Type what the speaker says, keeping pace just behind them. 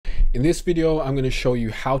In this video, I'm going to show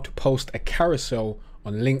you how to post a carousel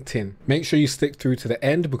on LinkedIn. Make sure you stick through to the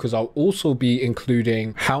end because I'll also be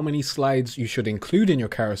including how many slides you should include in your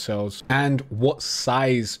carousels and what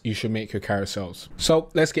size you should make your carousels. So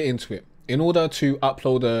let's get into it. In order to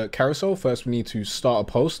upload a carousel, first we need to start a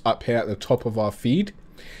post up here at the top of our feed.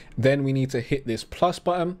 Then we need to hit this plus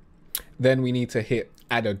button. Then we need to hit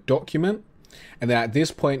add a document. And then at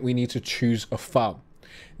this point, we need to choose a file.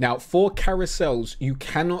 Now for carousels, you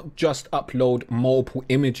cannot just upload multiple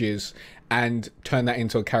images and turn that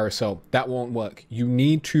into a carousel. That won't work. You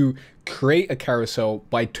need to create a carousel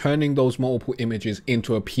by turning those multiple images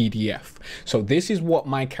into a PDF. So this is what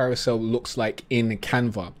my carousel looks like in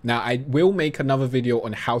Canva. Now I will make another video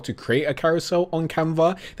on how to create a carousel on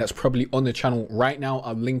Canva. That's probably on the channel right now.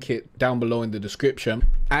 I'll link it down below in the description.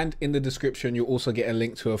 And in the description, you'll also get a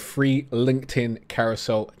link to a free LinkedIn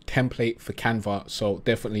carousel template for Canva. So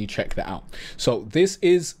definitely check that out. So this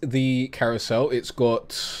is the carousel. It's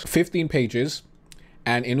got 15 pages.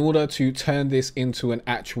 And in order to turn this into an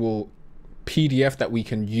actual PDF that we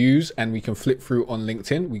can use and we can flip through on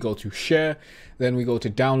LinkedIn, we go to share, then we go to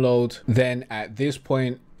download. Then at this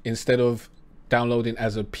point, instead of downloading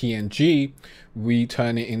as a PNG, we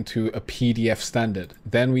turn it into a PDF standard.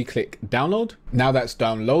 Then we click download. Now that's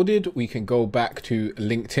downloaded, we can go back to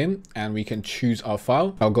LinkedIn and we can choose our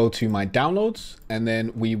file. I'll go to my downloads and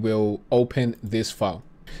then we will open this file.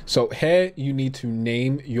 So here you need to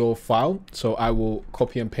name your file. So I will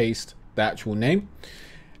copy and paste the actual name.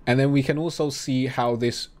 And then we can also see how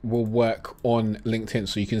this will work on LinkedIn.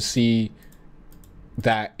 So you can see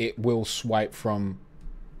that it will swipe from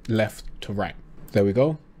left to right. There we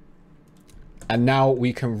go. And now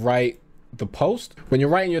we can write the post. When you're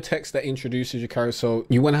writing your text that introduces your carousel,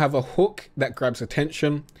 you want to have a hook that grabs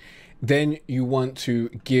attention. Then you want to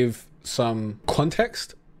give some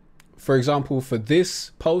context. For example, for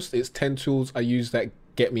this post, it's 10 tools I use that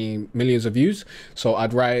get me millions of views. So I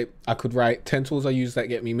could write 10 tools I use that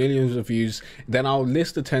get me millions of views. Then I'll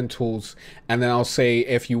list the 10 tools and then I'll say,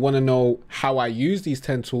 if you want to know how I use these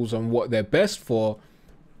 10 tools and what they're best for,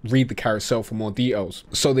 read the carousel for more details.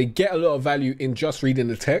 So they get a lot of value in just reading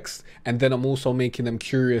the text. And then I'm also making them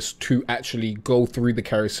curious to actually go through the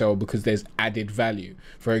carousel because there's added value.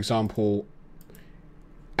 For example,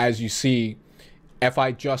 as you see, if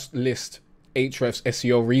I just list Ahrefs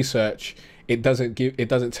SEO research, it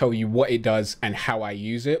doesn't tell you what it does and how I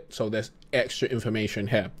use it. So there's extra information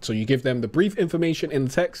here. So you give them the brief information in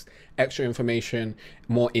the text, extra information,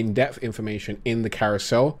 more in-depth information in the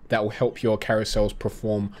carousel that will help your carousels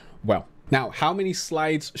perform well. Now, how many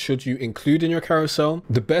slides should you include in your carousel?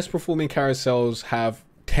 The best performing carousels have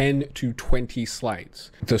 10 to 20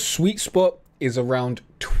 slides. The sweet spot is around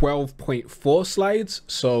 12.4 slides.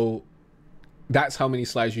 So that's how many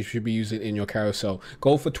slides you should be using in your carousel.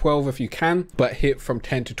 Go for 12 if you can, but hit from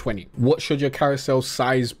 10 to 20. What should your carousel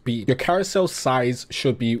size be? Your carousel size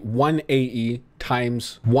should be 180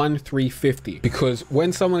 times 1350, because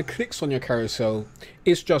when someone clicks on your carousel,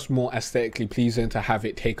 it's just more aesthetically pleasing to have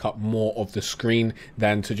it take up more of the screen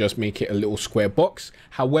than to just make it a little square box.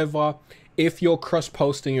 However, if you're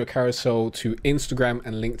cross-posting your carousel to Instagram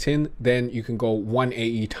and LinkedIn, then you can go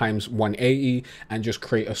 180 times 180 and just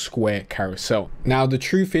create a square carousel. Now, the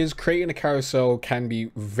truth is creating a carousel can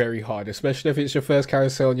be very hard, especially if it's your first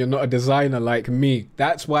carousel and you're not a designer like me.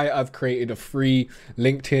 That's why I've created a free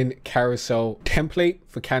LinkedIn carousel template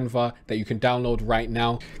for Canva that you can download right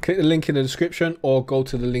now. Click the link in the description or go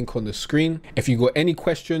to the link on the screen. If you got any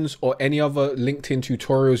questions or any other LinkedIn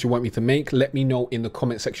tutorials you want me to make, let me know in the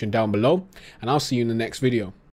comment section down below. And I'll see you in the next video.